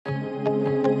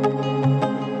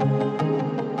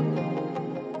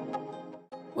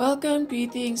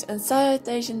greetings and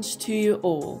salutations to you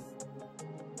all.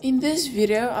 In this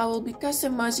video I will be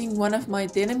customizing one of my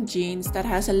denim jeans that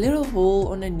has a little hole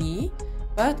on the knee,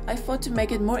 but I thought to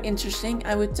make it more interesting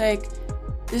I would take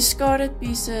discarded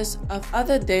pieces of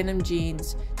other denim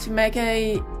jeans to make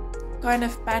a kind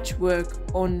of patchwork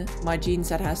on my jeans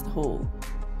that has the hole.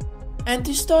 And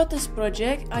to start this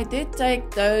project, I did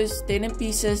take those denim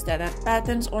pieces that had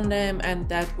patterns on them and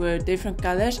that were different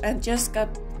colors and just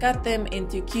cut them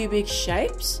into cubic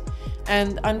shapes,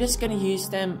 and I'm just going to use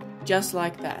them just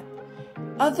like that.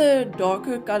 Other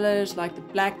darker colors like the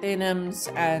black denims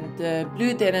and the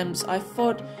blue denims, I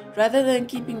thought rather than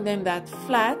keeping them that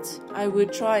flat, I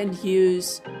would try and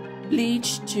use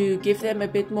bleach to give them a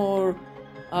bit more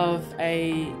of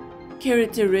a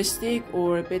characteristic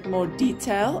or a bit more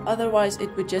detail, otherwise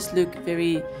it would just look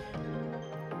very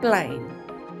plain.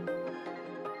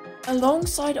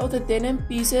 Alongside all the denim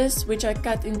pieces which I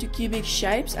cut into cubic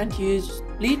shapes and used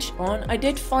bleach on, I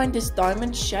did find this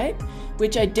diamond shape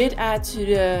which I did add to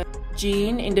the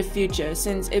jean in the future,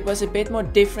 since it was a bit more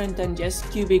different than just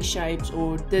cubic shapes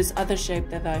or this other shape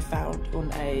that I found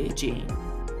on a jean.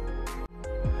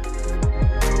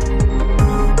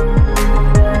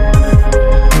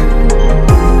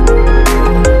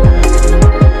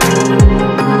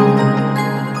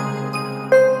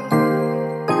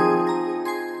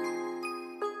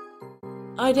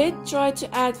 I did try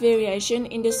to add variation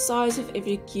in the size of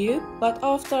every cube, but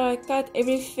after I cut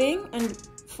everything and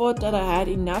thought that I had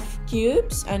enough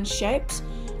cubes and shapes,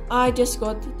 I just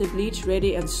got the bleach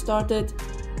ready and started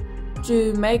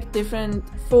to make different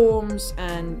forms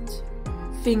and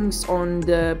things on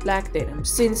the black denim,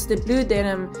 since the blue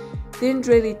denim didn't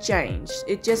really change.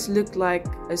 It just looked like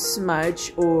a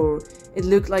smudge, or it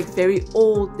looked like very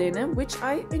old denim, which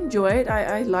I enjoyed.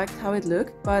 I liked how it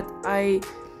looked, but I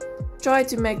tried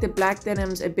to make the black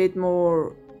denims a bit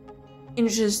more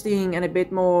interesting and a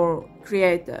bit more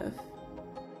creative.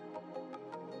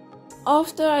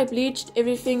 After I bleached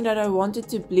everything that I wanted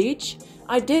to bleach,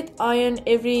 I did iron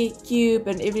every cube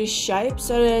and every shape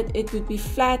so that it would be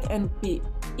flat and be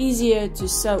easier to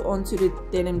sew onto the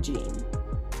denim jean.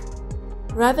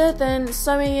 Rather than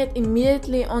sewing it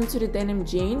immediately onto the denim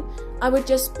jean, I would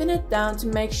just pin it down to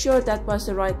make sure that was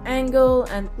the right angle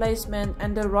and placement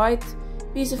and the right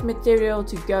piece of material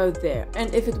to go there,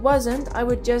 and if it wasn't, I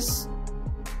would just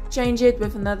change it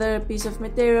with another piece of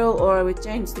material, or I would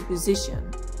change the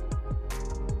position.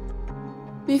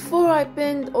 Before I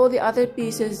pinned all the other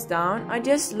pieces down, I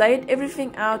just laid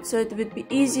everything out so it would be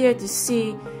easier to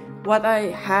see what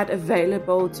I had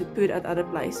available to put at other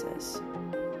places.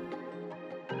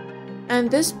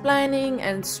 And this planning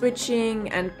and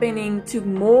switching and pinning took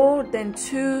more than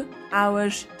 2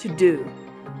 hours to do.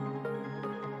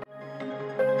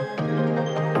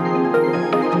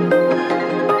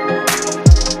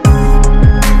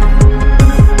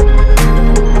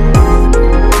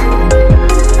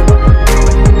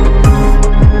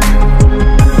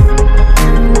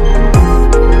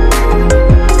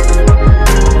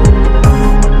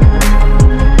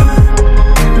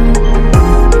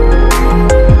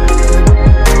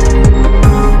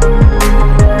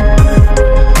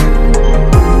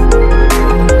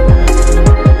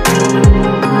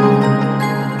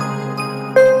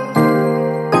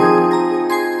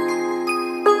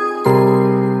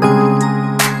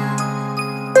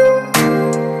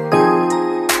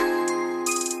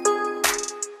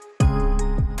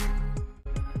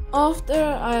 After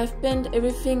I have pinned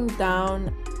everything down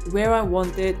where I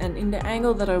wanted and in the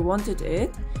angle that I wanted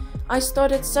it, I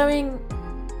started sewing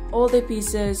all the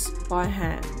pieces by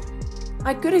hand.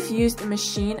 I could have used a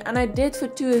machine, and I did for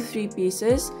 2 or 3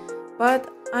 pieces, but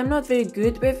I'm not very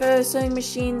good with a sewing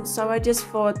machine, so I just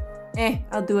thought,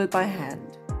 I'll do it by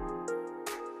hand.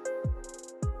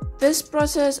 This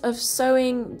process of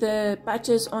sewing the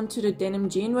patches onto the denim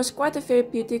jean was quite a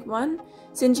therapeutic one,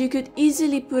 since you could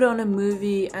easily put on a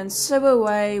movie and sew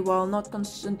away while not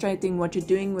concentrating what you're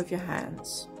doing with your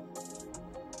hands.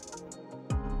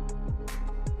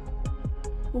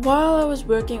 While I was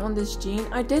working on this jean,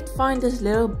 I did find this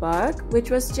little bug,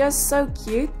 which was just so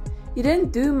cute. He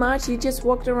didn't do much, he just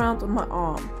walked around on my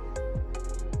arm.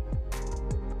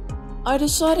 I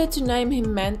decided to name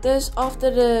him Mantis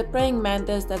after the praying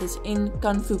mantis that is in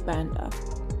Kung Fu Panda.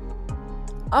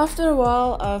 After a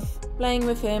while of playing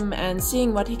with him and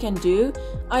seeing what he can do,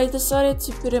 I decided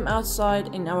to put him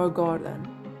outside in our garden.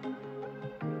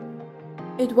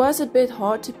 It was a bit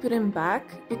hard to put him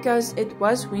back because it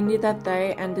was windy that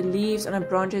day and the leaves and the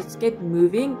branches kept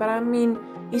moving, but I mean,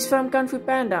 he's from Kung Fu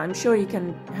Panda, I'm sure he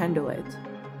can handle it.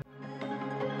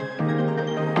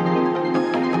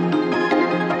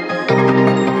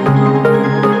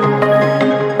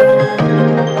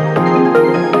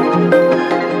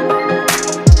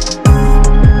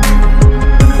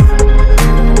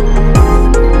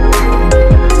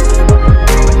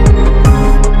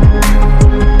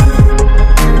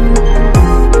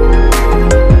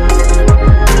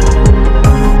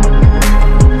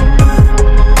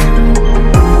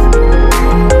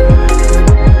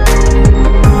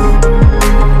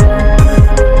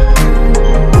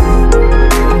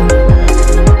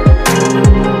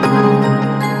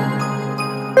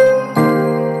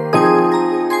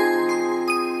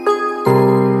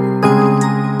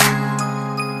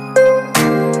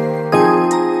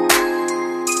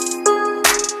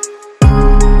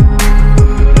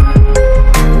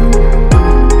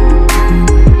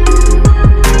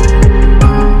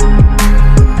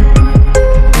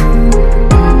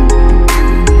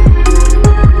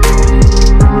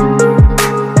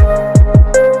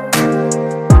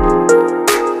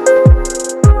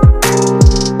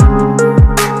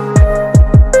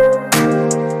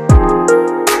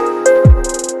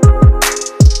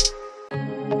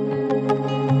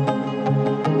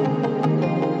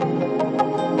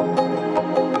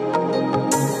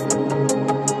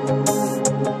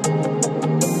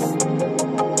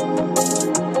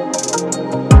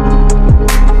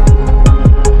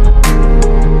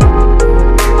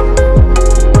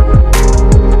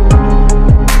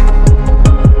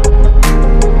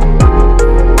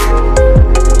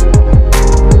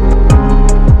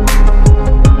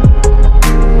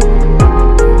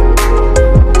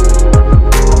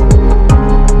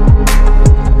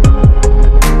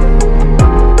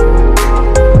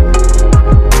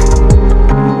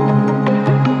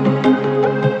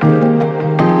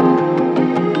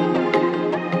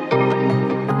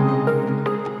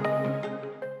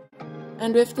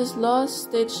 with this last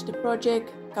stitch, the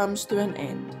project comes to an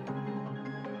end.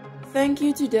 Thank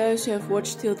you to those who have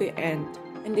watched till the end,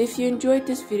 and if you enjoyed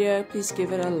this video, please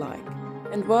give it a like.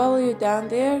 And while you're down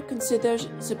there, consider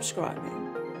subscribing.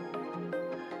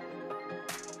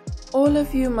 All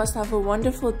of you must have a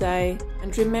wonderful day,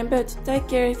 and remember to take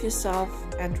care of yourself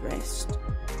and rest.